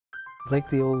Like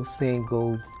the old saying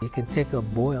goes, you can take a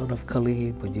boy out of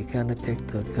Kalihi, but you cannot take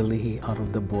the Kalihi out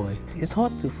of the boy. It's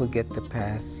hard to forget the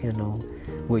past,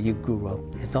 where you grew up.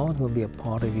 It's always going to be a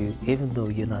part of you, even though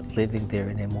you're not living there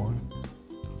anymore.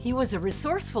 He was a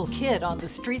resourceful kid on the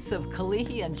streets of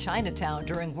Kalihi and Chinatown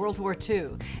during World War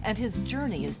II, and his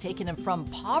journey has taken him from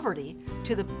poverty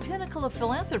to the pinnacle of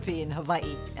philanthropy in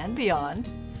Hawaii and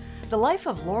beyond. The life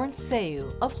of Lawrence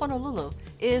Tseu of Honolulu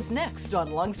is next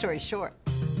on Long Story Short.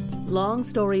 Long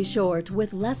Story Short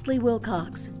with Leslie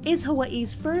Wilcox is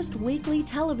Hawaii's first weekly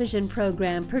television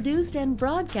program produced and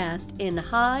broadcast in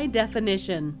high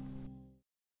definition.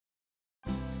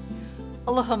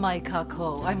 Aloha mai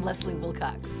kako, I'm Leslie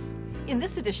Wilcox. In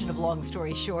this edition of Long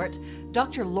Story Short,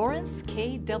 Dr. Lawrence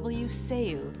K.W.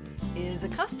 Tseu is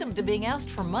accustomed to being asked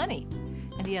for money.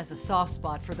 And he has a soft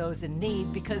spot for those in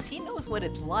need because he knows what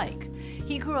it's like.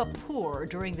 He grew up poor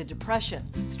during the Depression,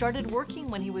 started working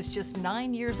when he was just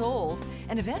 9 years old,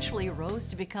 and eventually rose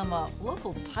to become a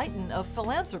local titan of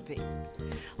philanthropy.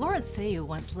 Lawrence Tseu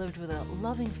once lived with a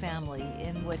loving family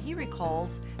in what he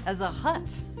recalls as a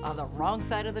hut on the wrong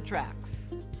side of the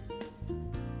tracks.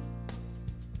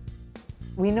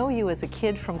 We know you as a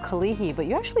kid from Kalihi, but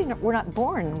you actually were not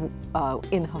born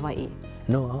in Hawaii.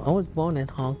 No, I was born in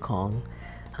Hong Kong.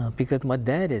 Because my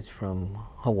dad is from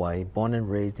Hawaii, born and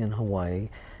raised in Hawaii,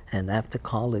 and after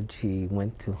college he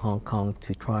went to Hong Kong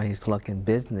to try his luck in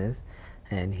business,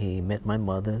 and he met my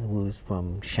mother, who was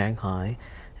from Shanghai,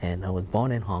 and I was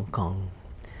born in Hong Kong.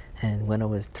 And when I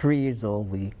was 3 years old,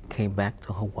 we came back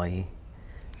to Hawaii.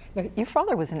 Your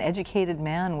father was an educated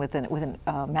man with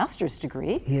a master's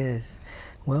degree. Yes.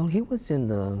 Well, he was in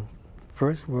the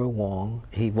First World War.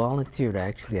 He volunteered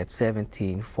actually at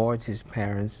 17, forged his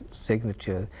parents'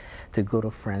 signature to go to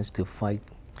France to fight.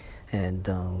 And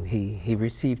he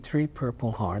received 3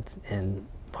 Purple Hearts and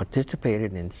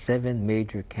participated in 7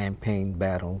 major campaign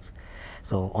battles.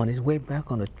 So on his way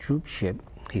back on a troop ship,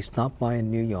 he stopped by in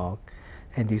New York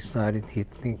and decided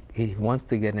he wants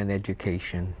to get an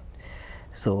education.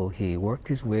 So he worked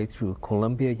his way through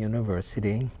Columbia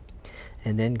University,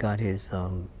 and then got his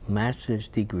master's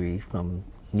degree from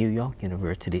New York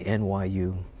University,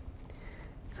 NYU.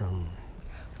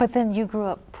 But then you grew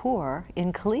up poor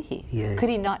in Kalihi. Yes. Could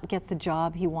he not get the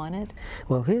job he wanted?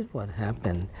 Well, here's what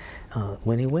happened.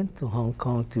 When he went to Hong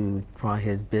Kong to try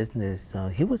his business,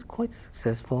 he was quite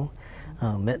successful.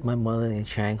 Met my mother in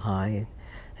Shanghai,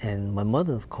 and my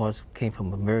mother, of course, came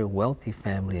from a very wealthy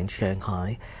family in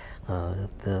Shanghai.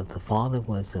 The father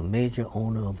was a major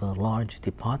owner of a large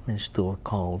department store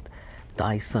called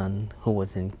Dyson, who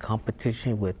was in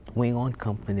competition with Wing On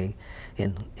Company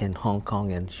in Hong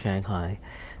Kong and Shanghai.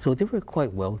 So they were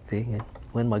quite wealthy. And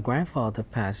when my grandfather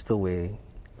passed away,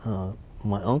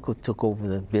 my uncle took over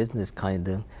the business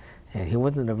kinda, and he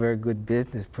wasn't a very good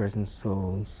business person,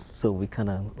 so we kind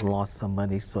of lost some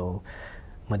money. So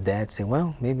my dad said,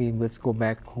 well, maybe let's go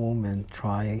back home and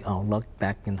try our luck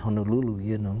back in Honolulu,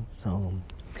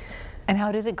 And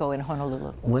how did it go in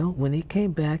Honolulu? Well, when he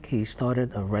came back, he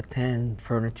started a rattan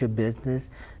furniture business,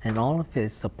 and all of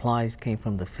his supplies came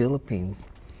from the Philippines.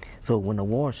 So when the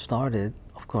war started,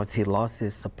 of course, he lost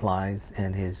his supplies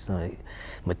and his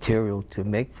material to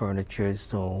make furniture.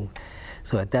 So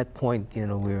at that point, we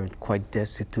were quite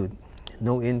destitute.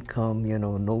 No income,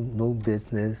 no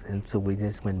business, and so we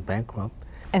just went bankrupt.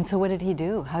 And so what did he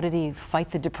do? How did he fight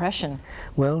the Depression?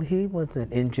 Well, he was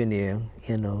an engineer,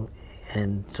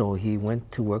 and so he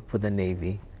went to work for the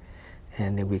Navy,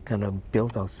 and then we kind of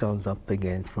built ourselves up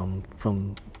again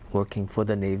from working for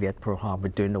the Navy at Pearl Harbor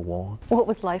during the war. What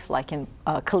was life like in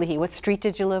Kalihi? What street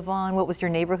did you live on? What was your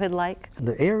neighborhood like?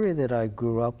 The area that I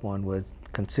grew up on was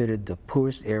considered the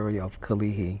poorest area of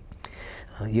Kalihi.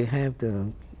 You have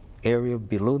the area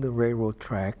below the railroad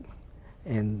track,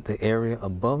 and the area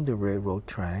above the railroad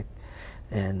track,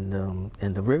 and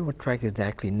the railroad track is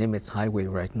actually Nimitz Highway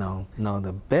right now. Now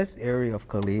the best area of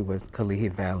Kalihi was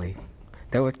Kalihi Valley.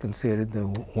 That was considered the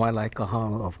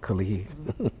Wailakahala of Kalihi.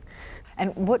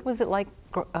 And what was it like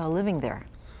living there?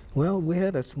 Well, we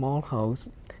had a small house,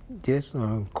 just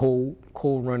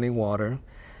cold running water,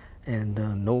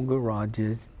 and no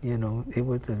garages. It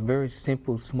was a very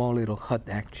simple, small little hut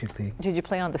actually. Did you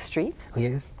play on the street?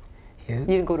 Yes. Yeah. You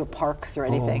didn't go to parks or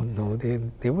anything? Oh, no,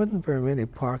 there wasn't very many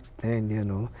parks then,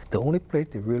 The only place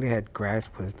that really had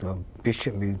grass was the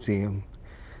Bishop Museum.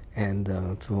 And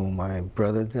so my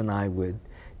brothers and I would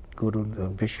go to the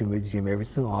Bishop Museum every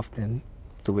so often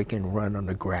so we can run on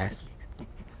the grass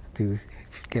to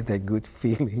get that good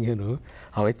feeling,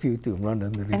 how it feels to run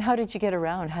under the... And how did you get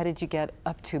around? How did you get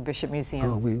up to Bishop Museum?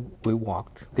 Oh, we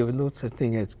walked. There was no such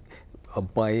thing as a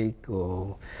bike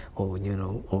or you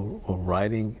know, or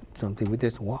riding something. We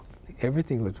just walked.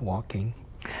 Everything was walking.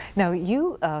 Now,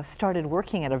 you started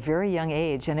working at a very young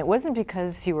age, and it wasn't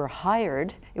because you were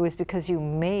hired, it was because you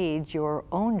made your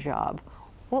own job.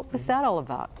 What was that all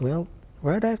about? Well,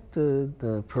 right after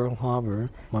the Pearl Harbor,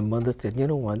 my mother said, you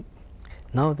know what,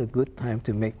 now's a good time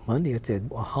to make money. I said,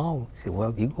 well, how? She said,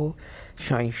 well, you go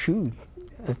shine shoes.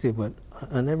 I said, but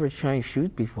I never shined shoes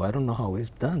before. I don't know how it's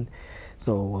done.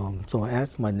 So, so I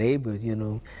asked my neighbors, you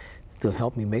know, to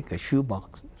help me make a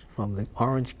shoebox from the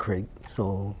orange crate.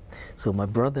 So my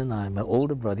brother and I, my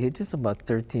older brother, he's just about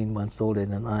 13 months older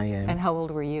than I am. And how old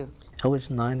were you? I was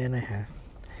 9.5,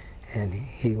 and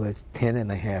he was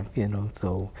 10.5, you know.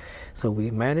 So we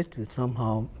managed to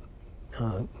somehow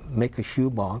make a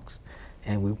shoebox,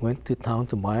 and we went to town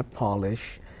to buy a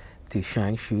polish to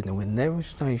shine shoes, and we never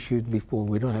shined shoes before.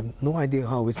 We don't have no idea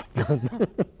how it's done.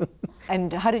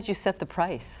 And how did you set the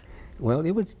price? Well,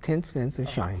 it was 10 cents a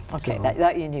shine. Okay, so,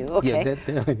 that you knew, okay. Yeah,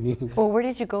 that I knew. Well, where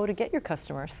did you go to get your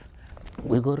customers?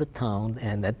 We go to town,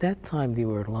 and at that time there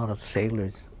were a lot of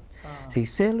sailors. See,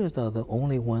 sailors are the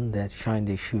only one that shine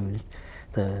their shoes.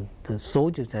 The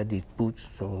soldiers had these boots,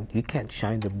 so you can't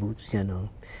shine the boots, you know.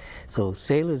 So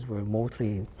sailors were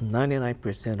mostly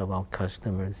 99% of our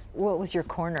customers. What was your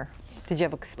corner? Did you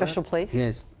have a special place?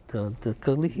 Yes, the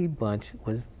Kalihi bunch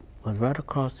was right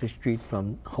across the street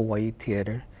from Hawaii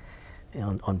Theater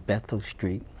on Bethel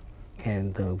Street.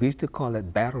 And we used to call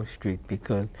it Battle Street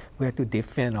because we had to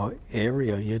defend our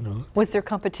area, you know. Was there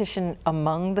competition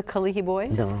among the Kalihi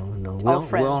boys? No.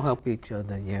 We all help each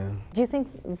other, yeah. Do you think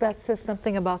that says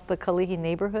something about the Kalihi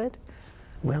neighborhood?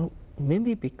 Well,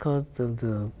 maybe because of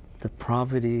the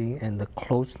poverty and the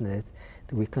closeness,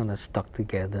 that we kind of stuck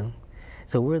together.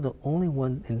 So we're the only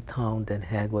one in town that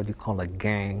had what you call a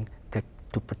gang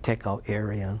to protect our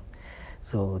area.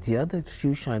 So the other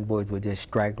shoe shine boys were just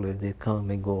stragglers. They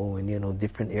come and go in, you know,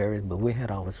 different areas, but we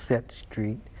had our set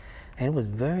street, and it was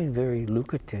very, very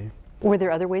lucrative. Were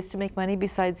there other ways to make money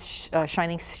besides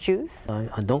shining shoes?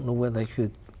 I don't know whether I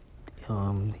should,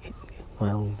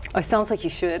 well... Oh, it sounds like you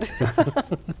should.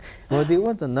 Well, there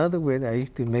was another way that I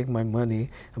used to make my money,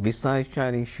 besides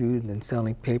shining shoes and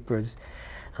selling papers.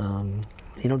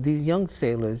 You know, these young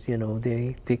sailors, you know,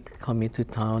 they come into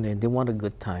town and they want a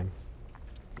good time.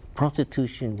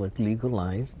 Prostitution was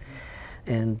legalized,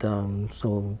 and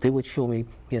so they would show me,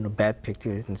 you know, bad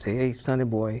pictures and say, "Hey, sonny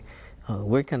boy,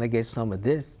 where can I get some of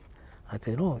this?" I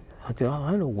said, I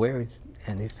don't know where it's,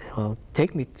 and he said, "Well,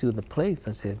 take me to the place."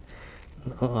 I said,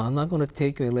 "I'm not going to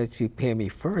take you unless you pay me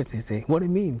first." He said, "What do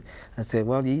you mean?" I said,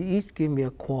 "Well, you each give me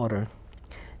a quarter,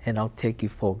 and I'll take you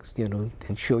folks, you know,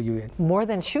 and show you." More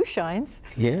than shoe shines.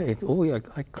 Yeah,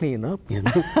 I clean up, you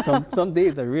know. Some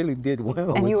days I really did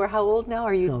well. And you were how old now?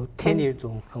 Are you? No, 10 years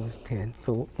old. I was 10.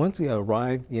 So once we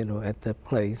arrived, you know, at the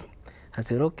place, I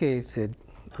said, "Okay," I said,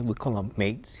 we call them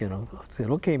mates, you know. I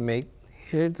said, "Okay, mate,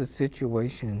 here's the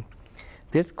situation.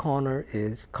 This corner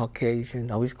is Caucasian.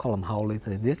 I always call them Howleys.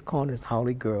 This corner is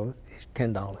Howley girls. It's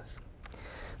 $10.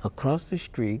 Across the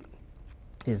street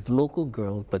is local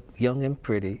girls, but young and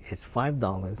pretty. It's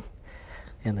 $5.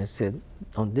 And I said,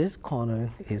 on this corner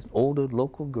is older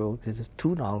local girls. This is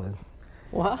 $2.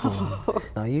 Wow.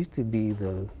 I used to be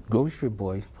the grocery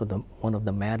boy for one of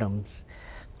the madams,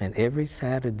 and every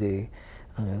Saturday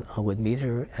I would meet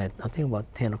her at, I think,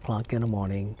 about 10 o'clock in the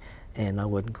morning, and I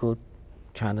would go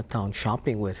Chinatown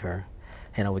shopping with her,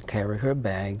 and I would carry her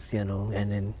bags, you know,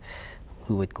 and then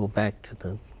we would go back to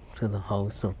the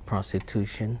house of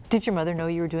prostitution. Did your mother know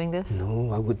you were doing this?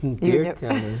 No, I wouldn't dare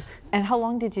tell her. And how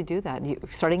long did you do that?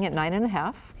 Starting at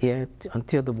 9.5? Yeah,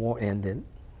 until the war ended.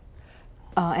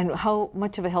 And how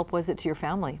much of a help was it to your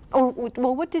family? Or,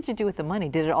 well, what did you do with the money?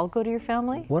 Did it all go to your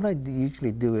family? What I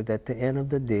usually do is at the end of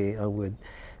the day, I would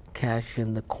cash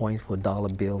in the coins for dollar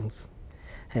bills.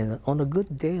 And on a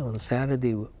good day, on a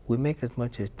Saturday, we make as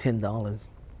much as $10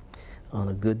 on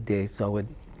a good day. So I would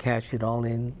cash it all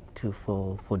in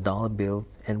for dollar bills,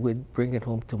 and we'd bring it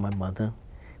home to my mother.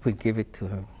 We'd give it to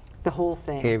her. The whole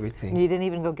thing? Everything. You didn't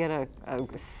even go get a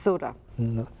soda?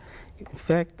 No. In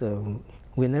fact,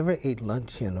 we never ate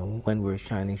lunch, you know, when we were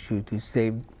shining shoes. We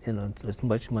saved, you know, as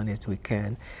much money as we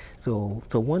can. So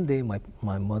one day my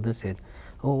mother said,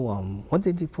 "Oh, what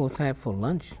did you folks have for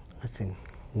lunch?" I said,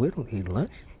 "We don't eat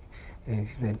lunch." And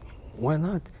she said, "Why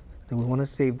not?" We want to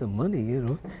save the money, you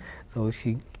know. So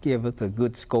she gave us a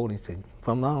good scolding, said,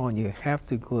 "From now on, you have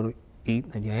to go to eat,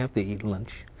 and you have to eat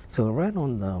lunch." So right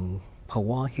on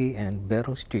Hawaii and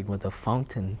Battle Street was a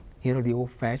fountain, You know, the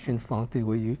old-fashioned fountain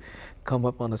where you come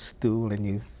up on a stool and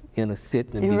you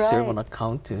sit and be served on a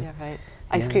counter. Yeah, right.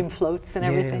 Ice cream floats and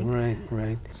everything. Yeah,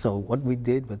 right. So what we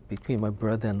did was, between my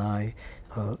brother and I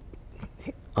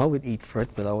would eat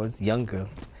first, but I was younger.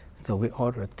 So we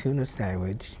ordered a tuna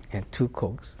sandwich and 2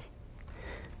 Cokes.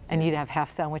 And you'd have half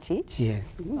sandwich each?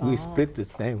 Yes, we split the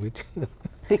sandwich.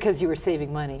 Because you were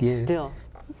saving money still.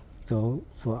 So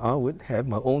I would have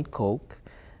my own Coke,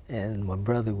 and my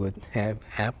brother would have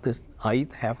I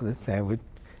eat half of the sandwich,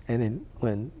 and then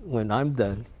when I'm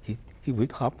done, he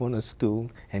would hop on a stool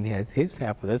and he has his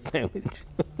half of the sandwich.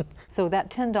 So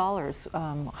that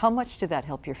 $10, how much did that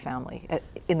help your family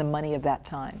in the money of that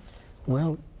time?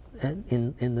 Well,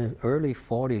 in the early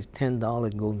 40s,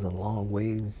 $10 goes a long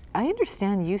ways. I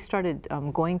understand you started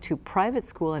going to private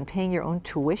school and paying your own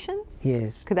tuition?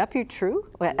 Yes. Could that be true?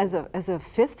 As a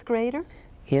 5th grader?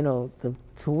 You know, the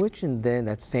tuition then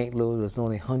at St. Louis was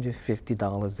only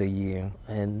 $150 a year.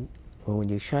 And when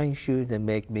you shine shoes, they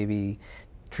make maybe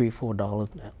 $3,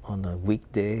 $4 on a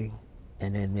weekday,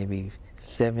 and then maybe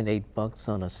 $7, $8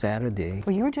 on a Saturday.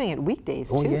 Well, you were doing it weekdays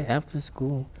too. Oh yeah, after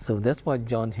school. So that's why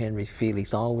John Henry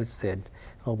Felix always said,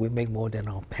 "Oh, we make more than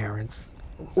our parents."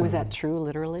 So, was that true,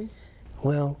 literally?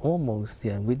 Well, almost.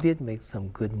 Yeah, we did make some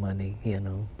good money, you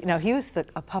know. Now he was a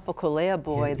Papakolea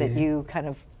boy that you kind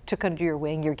of took under your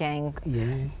wing, your gang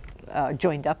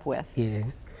joined up with. Yeah.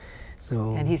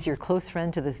 So. And he's your close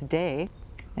friend to this day.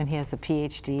 And he has a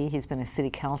PhD. He's been a city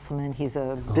councilman. He's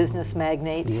a business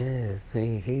magnate. Yes,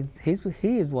 he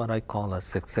is what I call a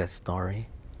success story.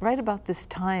 Right about this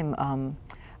time,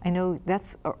 I know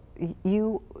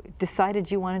you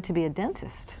decided you wanted to be a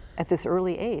dentist at this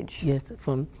early age. Yes,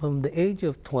 from the age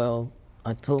of 12,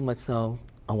 I told myself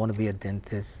I want to be a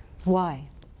dentist. Why?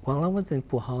 While I was in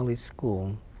Puhali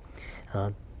school,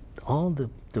 all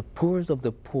the poorest of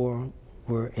the poor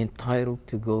were entitled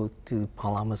to go to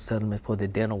Palama Settlement for the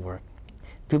dental work.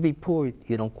 To be poor,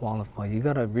 you don't qualify. You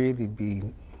gotta really be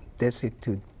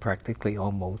destitute, practically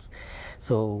almost.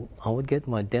 So I would get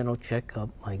my dental checkup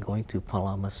by going to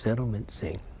Palama Settlement,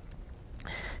 see.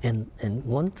 And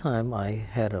one time I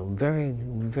had a very,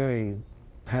 very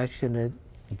passionate,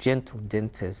 gentle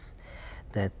dentist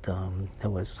that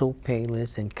was so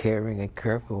painless and caring and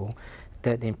careful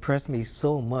that impressed me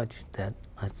so much that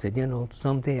I said, you know,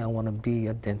 someday I want to be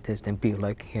a dentist and be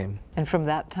like him. And from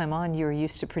that time on, you were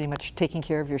used to pretty much taking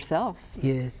care of yourself.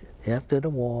 Yes. After the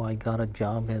war, I got a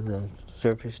job as a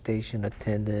service station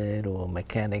attendant or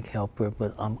mechanic helper,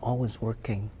 but I'm always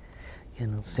working, you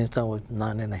know, since I was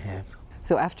 9 1/2.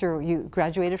 So after you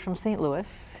graduated from St.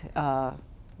 Louis,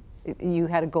 you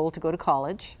had a goal to go to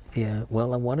college. Yeah,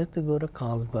 well, I wanted to go to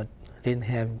college, but I didn't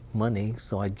have money,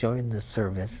 so I joined the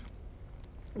service.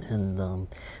 And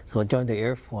so I joined the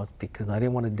Air Force because I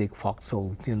didn't want to dig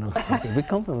foxholes, you know. We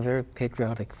come from a very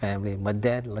patriotic family. My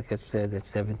dad, like I said, at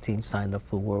 17 signed up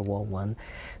for World War I.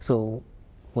 So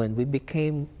when we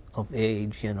became of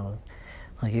age, you know,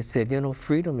 he said, you know,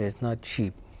 freedom is not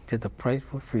cheap. There's a price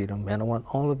for freedom, and I want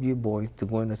all of you boys to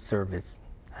go into service.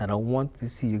 I don't want to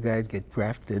see you guys get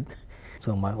drafted.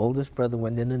 So my oldest brother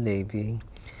went in the Navy.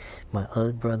 My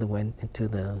other brother went into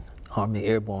the Army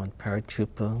Airborne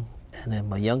paratrooper. And then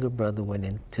my younger brother went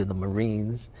into the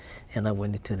Marines, and I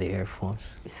went into the Air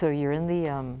Force. So you're in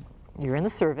the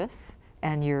service,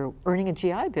 and you're earning a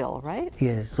GI Bill, right?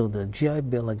 Yes. So the GI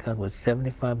Bill I got was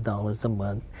 $75 a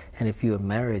month, and if you were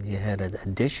married, you had an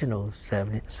additional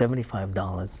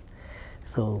 $75.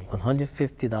 So with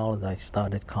 $150, I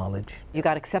started college. You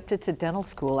got accepted to dental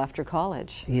school after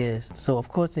college. Yes. So of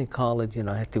course in college, you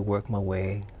know, I had to work my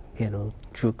way, you know,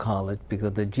 through college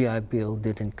because the GI Bill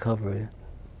didn't cover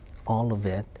all of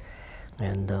it,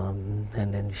 and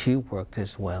then she worked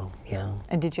as well, yeah.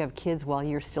 And did you have kids while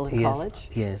you were still in college?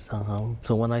 Yes,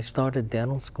 So when I started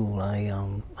dental school, I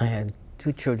had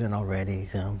 2 children already,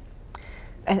 so.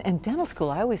 And dental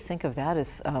school, I always think of that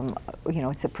as, you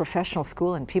know, it's a professional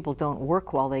school and people don't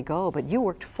work while they go, but you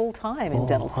worked full-time in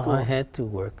dental school. I had to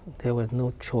work. There was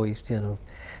no choice, you know.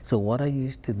 So what I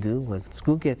used to do was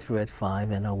school get through at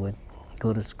 5, and I would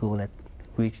go to school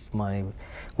reach my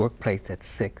workplace at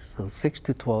 6, so 6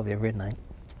 to 12 every night.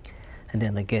 And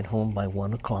then I get home by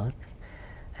 1 o'clock,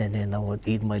 and then I would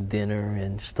eat my dinner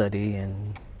and study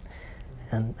and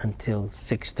until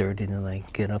 6:30, and then I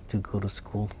get up to go to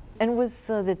school. And was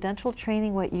the dental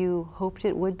training what you hoped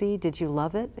it would be? Did you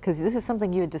love it? Because this is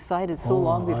something you had decided so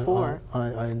long before.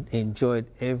 I enjoyed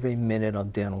every minute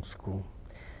of dental school.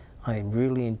 I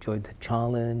really enjoyed the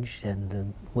challenge,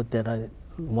 and what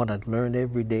I learned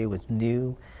every day was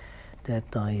new. That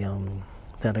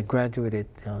I graduated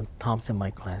tops in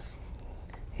my class.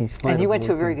 In spite And you of went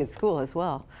to a very working. good school as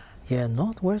well. Yeah,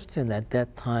 Northwestern at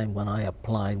that time when I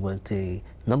applied was the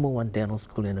 #1 dental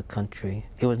school in the country.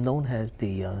 It was known as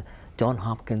the John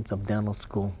Hopkins of dental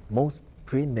school. Most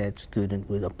pre-med students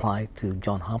would apply to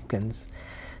John Hopkins,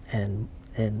 and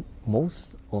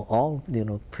most or all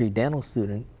pre-dental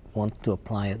students want to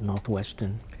apply at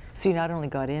Northwestern. So you not only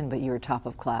got in, but you were top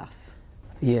of class.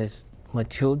 Yes, my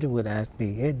children would ask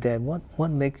me, "Hey, Dad,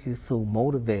 what makes you so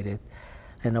motivated?"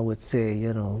 And I would say,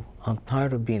 I'm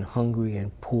tired of being hungry and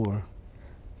poor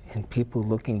and people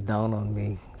looking down on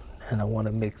me, and I want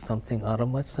to make something out of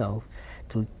myself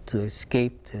to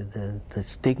escape the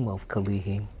stigma of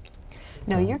Kalihi.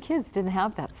 Now, your kids didn't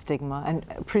have that stigma, and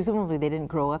presumably they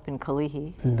didn't grow up in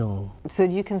Kalihi. No. So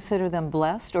do you consider them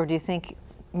blessed, or do you think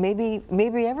maybe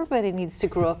everybody needs to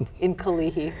grow up in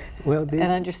Kalihi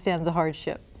and understand the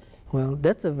hardship? Well,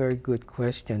 that's a very good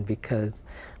question, because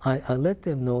I let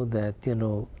them know that,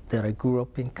 that I grew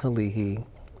up in Kalihi,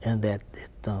 and that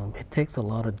it takes a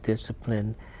lot of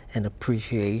discipline and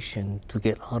appreciation to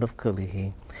get out of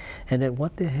Kalihi. And that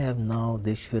what they have now,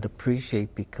 they should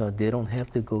appreciate, because they don't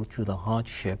have to go through the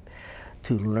hardship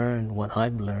to learn what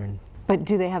I've learned. But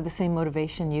do they have the same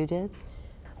motivation you did?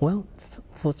 Well,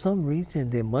 for some reason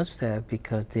they must have,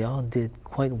 because they all did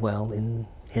quite well in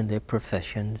their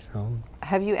professions.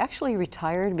 Have you actually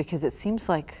retired? Because it seems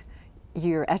like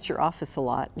you're at your office a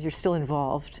lot. You're still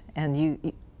involved, and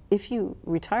if you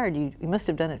retired, you must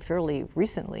have done it fairly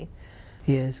recently.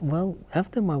 Yes. Well,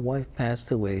 after my wife passed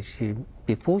away,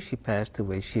 before she passed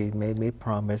away, she made me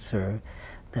promise her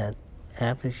that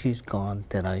after she's gone,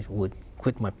 that I would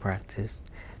quit my practice,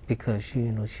 because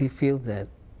she feels that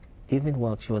even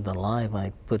while she was alive,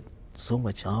 I put so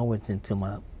much hours into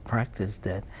my practice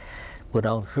that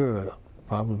without her,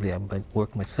 probably I might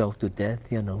work myself to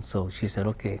death, So she said,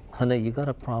 "Okay, honey, you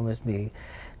gotta promise me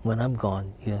when I'm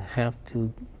gone, you have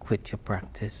to quit your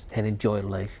practice and enjoy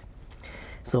life."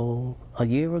 So a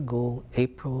year ago,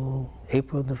 April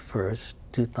the 1st,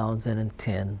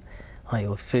 2010, I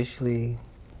officially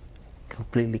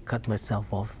completely cut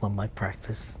myself off from my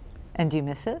practice. And do you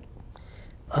miss it?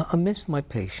 I miss my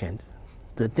patient.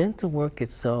 The dental work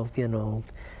itself,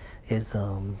 is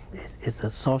a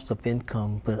source of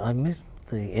income, but I miss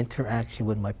the interaction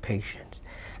with my patients.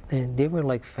 They were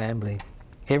like family.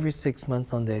 Every 6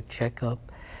 months on their checkup,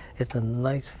 it's a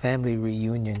nice family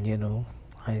reunion,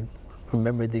 I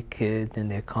remember the kids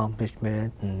and their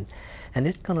accomplishment, and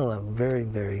it's kind of a very,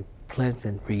 very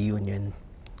pleasant reunion.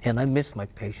 And I miss my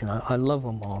patient. I love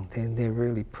them all. They're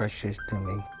really precious to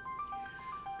me.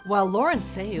 While Lawrence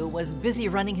Tseu was busy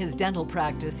running his dental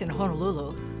practice in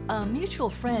Honolulu, a mutual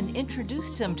friend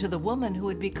introduced him to the woman who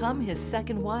would become his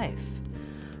second wife.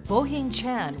 Bo-Hing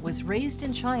Chan was raised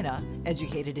in China,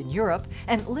 educated in Europe,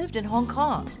 and lived in Hong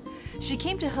Kong. She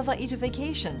came to Hawaii to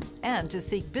vacation and to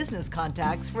seek business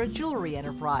contacts for a jewelry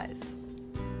enterprise.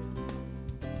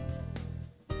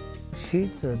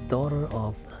 She's the daughter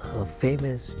of a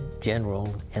famous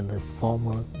general and the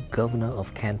former governor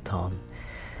of Canton.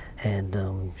 And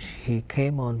she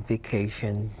came on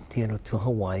vacation, to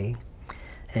Hawaii,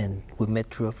 and we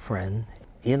met through a friend.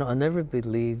 I never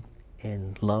believed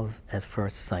in love at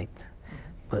first sight,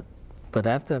 but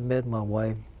after I met my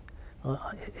wife,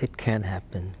 it can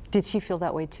happen. Did she feel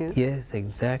that way too? Yes,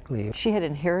 exactly. She had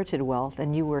inherited wealth,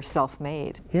 and you were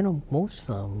self-made.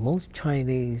 Most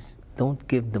Chinese don't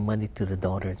give the money to the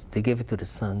daughters; they give it to the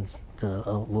sons.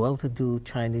 A well-to-do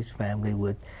Chinese family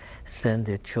would send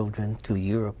their children to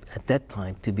Europe at that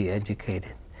time to be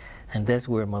educated. And that's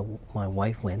where my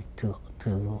wife went, to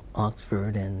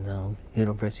Oxford and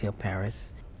University of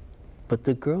Paris. But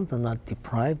the girls are not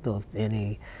deprived of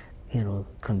any,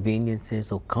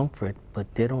 conveniences or comfort,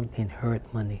 but they don't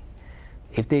inherit money.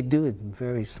 If they do, it's a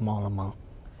very small amount.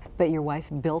 But your wife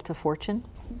built a fortune?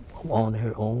 On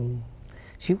her own.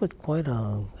 She was quite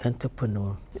an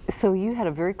entrepreneur. So you had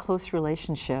a very close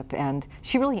relationship, and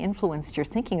she really influenced your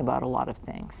thinking about a lot of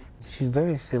things. She's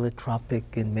very philanthropic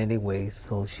in many ways.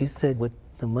 So she said, with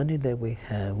the money that we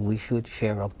have, we should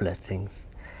share our blessings.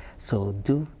 So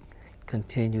do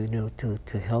continue,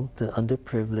 to help the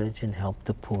underprivileged and help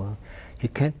the poor. You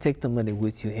can't take the money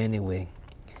with you anyway,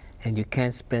 and you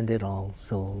can't spend it all.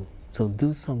 So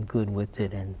do some good with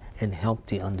it and help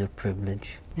the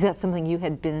underprivileged. Is that something you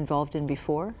had been involved in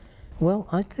before? Well,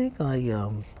 I think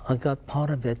I got part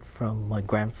of it from my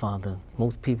grandfather.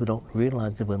 Most people don't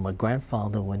realize it, but my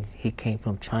grandfather, when he came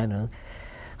from China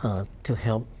to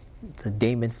help the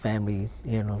Damon family,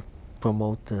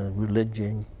 promote the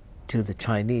religion to the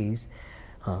Chinese,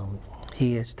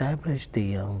 he established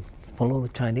the Follow the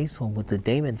Chinese Home with the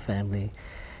Damon family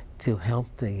to help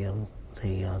the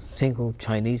single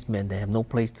Chinese men that have no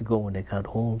place to go when they got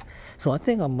old. So I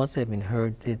think I must have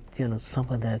inherited, some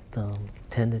of that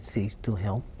tendencies to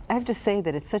help. I have to say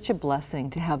that it's such a blessing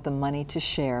to have the money to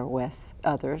share with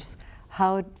others.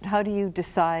 How do you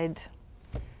decide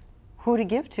who to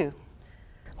give to?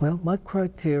 Well, my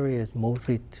criteria is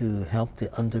mostly to help the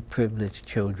underprivileged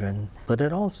children, but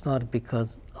it all started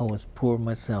because I was poor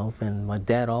myself, and my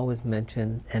dad always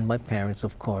mentioned, and my parents,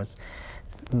 of course,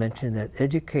 mentioned that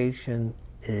education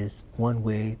is one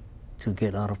way to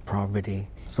get out of poverty.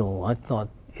 So I thought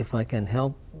if I can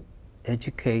help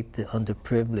educate the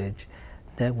underprivileged,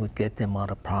 that would get them out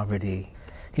of poverty.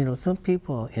 Some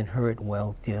people inherit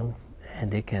wealth, and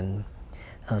they can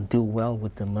do well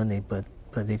with the money, but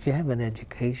if you have an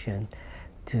education,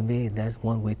 to me, that's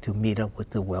one way to meet up with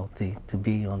the wealthy, to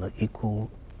be on an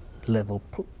equal level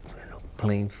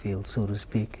playing field, so to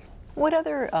speak. What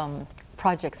other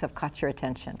projects have caught your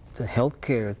attention? The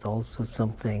healthcare is also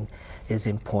something is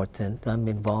important. I'm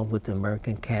involved with the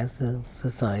American Cancer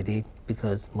Society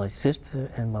because my sister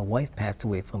and my wife passed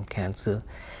away from cancer,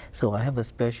 so I have a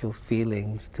special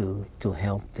feelings to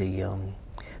help the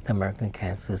American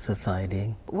Cancer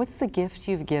Society. What's the gift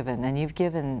you've given? And you've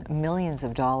given millions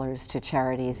of dollars to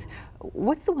charities.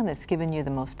 What's the one that's given you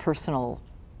the most personal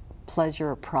pleasure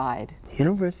or pride?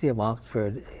 University of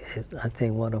Oxford is, I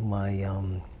think, one of my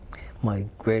my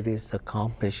greatest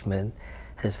accomplishment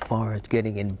as far as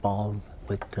getting involved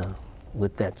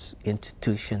with that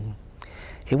institution.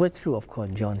 It went through, of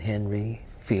course, John Henry,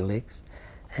 Felix,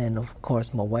 and of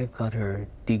course my wife got her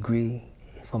degree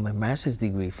from a master's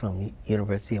degree from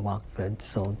University of Oxford,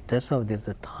 so that's how there's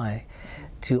a tie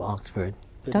to Oxford.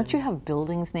 Don't you have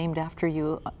buildings named after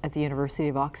you at the University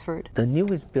of Oxford? The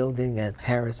newest building at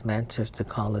Harris Manchester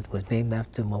College was named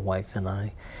after my wife and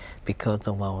I because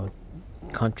of our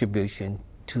contribution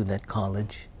to that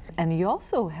college. And you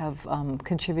also have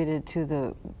contributed to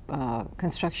the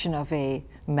construction of a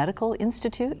medical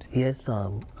institute? Yes,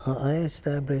 I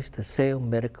established the Tseu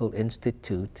Medical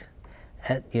Institute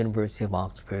at University of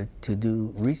Oxford to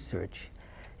do research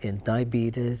in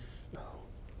diabetes,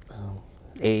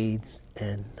 AIDS,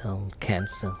 and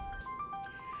cancer.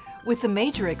 With the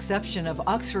major exception of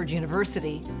Oxford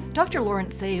University, Dr.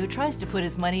 Lawrence Tseu tries to put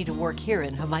his money to work here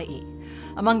in Hawaii.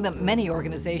 Among the many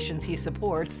organizations he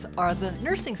supports are the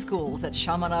nursing schools at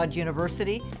Chaminade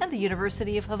University and the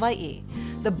University of Hawaii,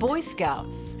 the Boy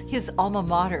Scouts, his alma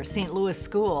mater, St. Louis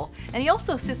School, and he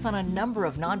also sits on a number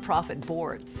of nonprofit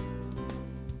boards.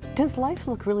 Does life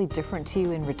look really different to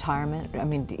you in retirement? I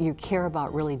mean, do you care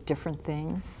about really different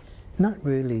things? Not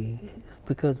really,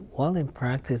 because while in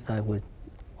practice I was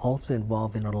also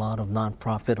involved in a lot of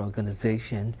nonprofit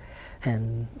organizations,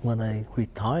 and when I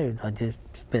retired I just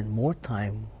spent more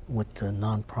time with the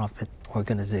nonprofit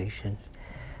organizations.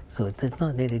 So there's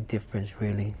not any difference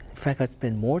really. In fact, I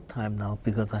spend more time now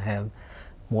because I have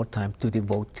more time to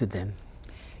devote to them.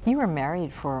 You were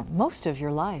married for most of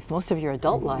your life, most of your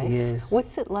adult life. Yes.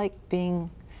 What's it like being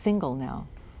single now?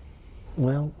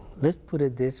 Well, let's put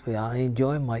it this way. I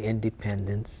enjoy my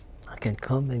independence. I can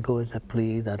come and go as I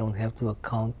please. I don't have to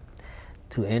account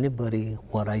to anybody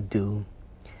what I do.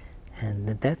 And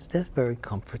that's very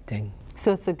comforting.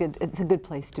 So it's a good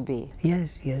place to be.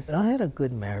 Yes. I had a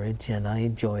good marriage and I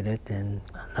enjoyed it, and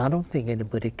I don't think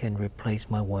anybody can replace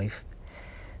my wife.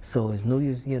 So it's no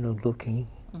use, looking.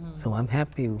 So I'm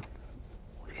happy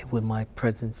with my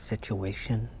present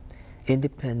situation.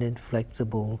 Independent,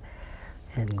 flexible,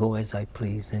 and go as I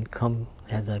please and come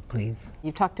as I please.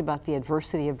 You talked about the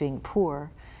adversity of being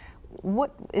poor.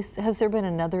 Has there been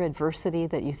another adversity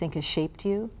that you think has shaped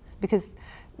you? Because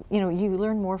you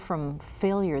learn more from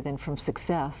failure than from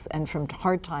success, and from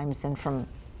hard times than from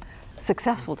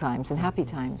successful times and happy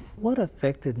times. What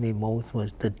affected me most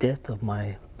was the death of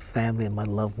my family and my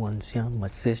loved ones, my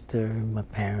sister, my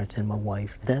parents, and my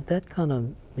wife. That kind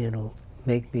of,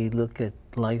 made me look at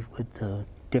life with a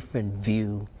different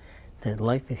view, that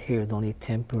life here is only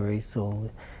temporary, so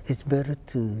it's better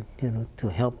to, to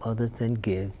help others than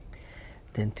give,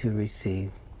 than to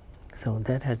receive. So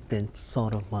that has been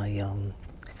sort of my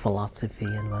philosophy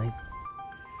in life.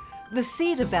 The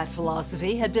seed of that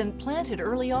philosophy had been planted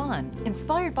early on,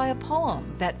 inspired by a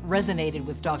poem that resonated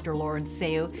with Dr. Lawrence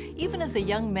Tseu, even as a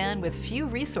young man with few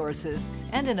resources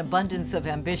and an abundance of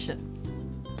ambition.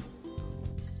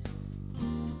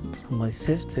 My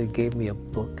sister gave me a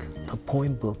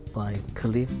poem book by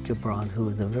Kalihi, who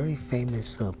is a very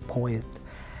famous poet.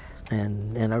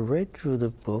 And I read through the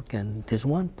book, and this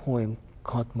one poem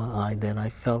caught my eye that I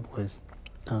felt was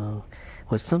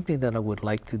something that I would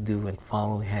like to do and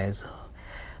follow as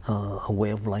a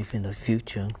way of life in the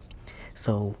future.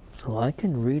 So So I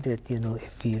can read it, you know,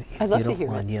 if you I'd love to don't hear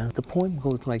mind. it. Yeah. The poem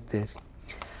goes like this.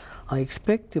 I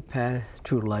expect to pass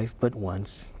through life but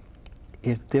once.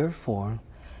 If therefore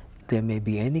there may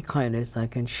be any kindness I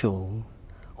can show,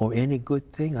 or any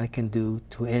good thing I can do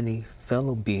to any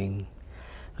fellow being,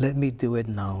 let me do it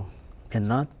now, and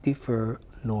not defer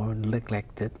nor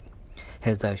neglect it,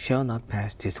 as I shall not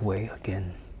pass this way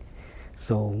again.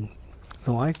 So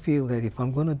I feel that if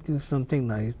I'm going to do something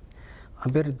nice, I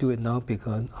better do it now,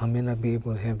 because I may not be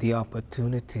able to have the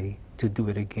opportunity to do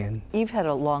it again. You've had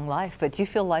a long life, but do you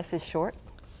feel life is short?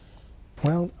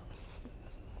 Well,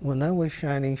 when I was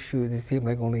shining shoes, it seemed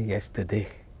like only yesterday.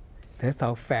 That's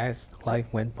how fast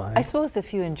life went by. I suppose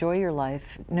if you enjoy your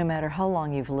life, no matter how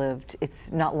long you've lived,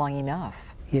 it's not long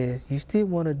enough. Yes, you still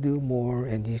want to do more,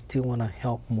 and you still want to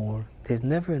help more. There's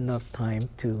never enough time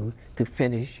to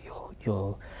finish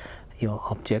your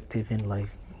objective in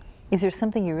life. Is there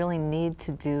something you really need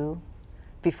to do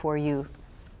before you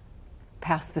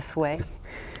pass this way?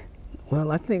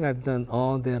 Well, I think I've done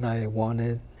all that I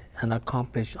wanted and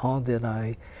accomplished all that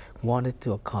I wanted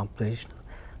to accomplish.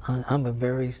 I'm a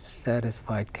very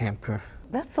satisfied camper.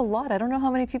 That's a lot. I don't know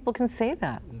how many people can say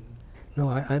that. No,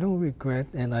 I don't regret,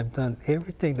 and I've done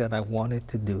everything that I wanted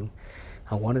to do.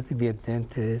 I wanted to be a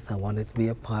dentist, I wanted to be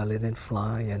a pilot and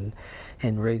fly and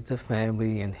raise a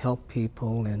family and help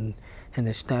people and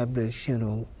establish, you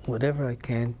know, whatever I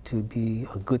can to be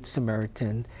a good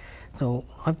Samaritan. So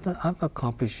I've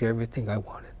accomplished everything I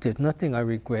wanted. There's nothing I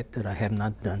regret that I have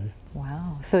not done.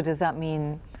 Wow. So does that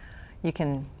mean you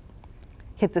can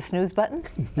hit the snooze button?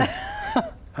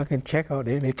 I can check out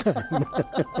anytime.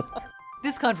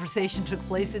 This conversation took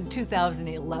place in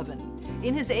 2011.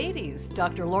 In his 80s,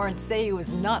 Dr. Lawrence Tseu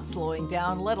is not slowing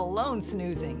down, let alone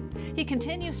snoozing. He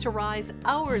continues to rise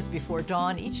hours before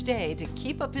dawn each day to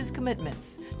keep up his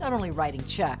commitments, not only writing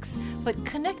checks, but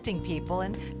connecting people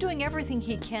and doing everything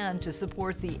he can to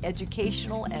support the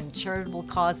educational and charitable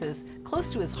causes close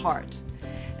to his heart.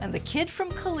 And the kid from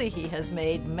Kalihi has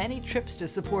made many trips to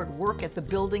support work at the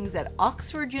buildings at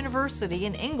Oxford University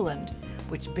in England,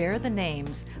 which bear the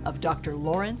names of Dr.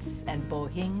 Lawrence and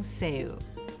Bohing Tseu.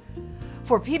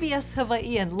 For PBS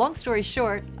Hawaii and Long Story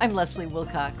Short, I'm Leslie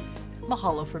Wilcox.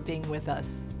 Mahalo for being with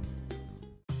us.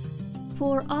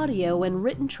 For audio and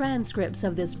written transcripts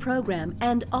of this program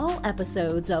and all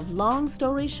episodes of Long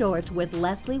Story Short with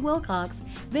Leslie Wilcox,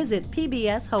 visit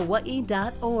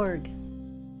pbshawaii.org.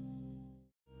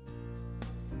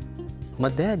 My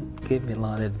dad gave me a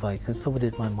lot of advice, and so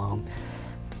did my mom.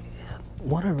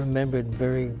 What I remembered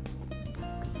very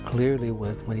clearly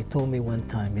was when he told me one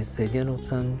time, he said, you know,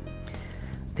 son,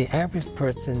 the average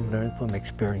person learns from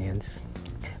experience,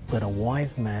 but a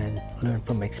wise man learns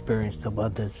from experience of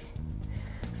others.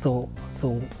 So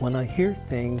when I hear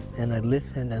things and I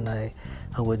listen, and I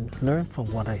would learn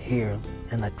from what I hear,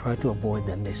 and I try to avoid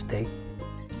that mistake.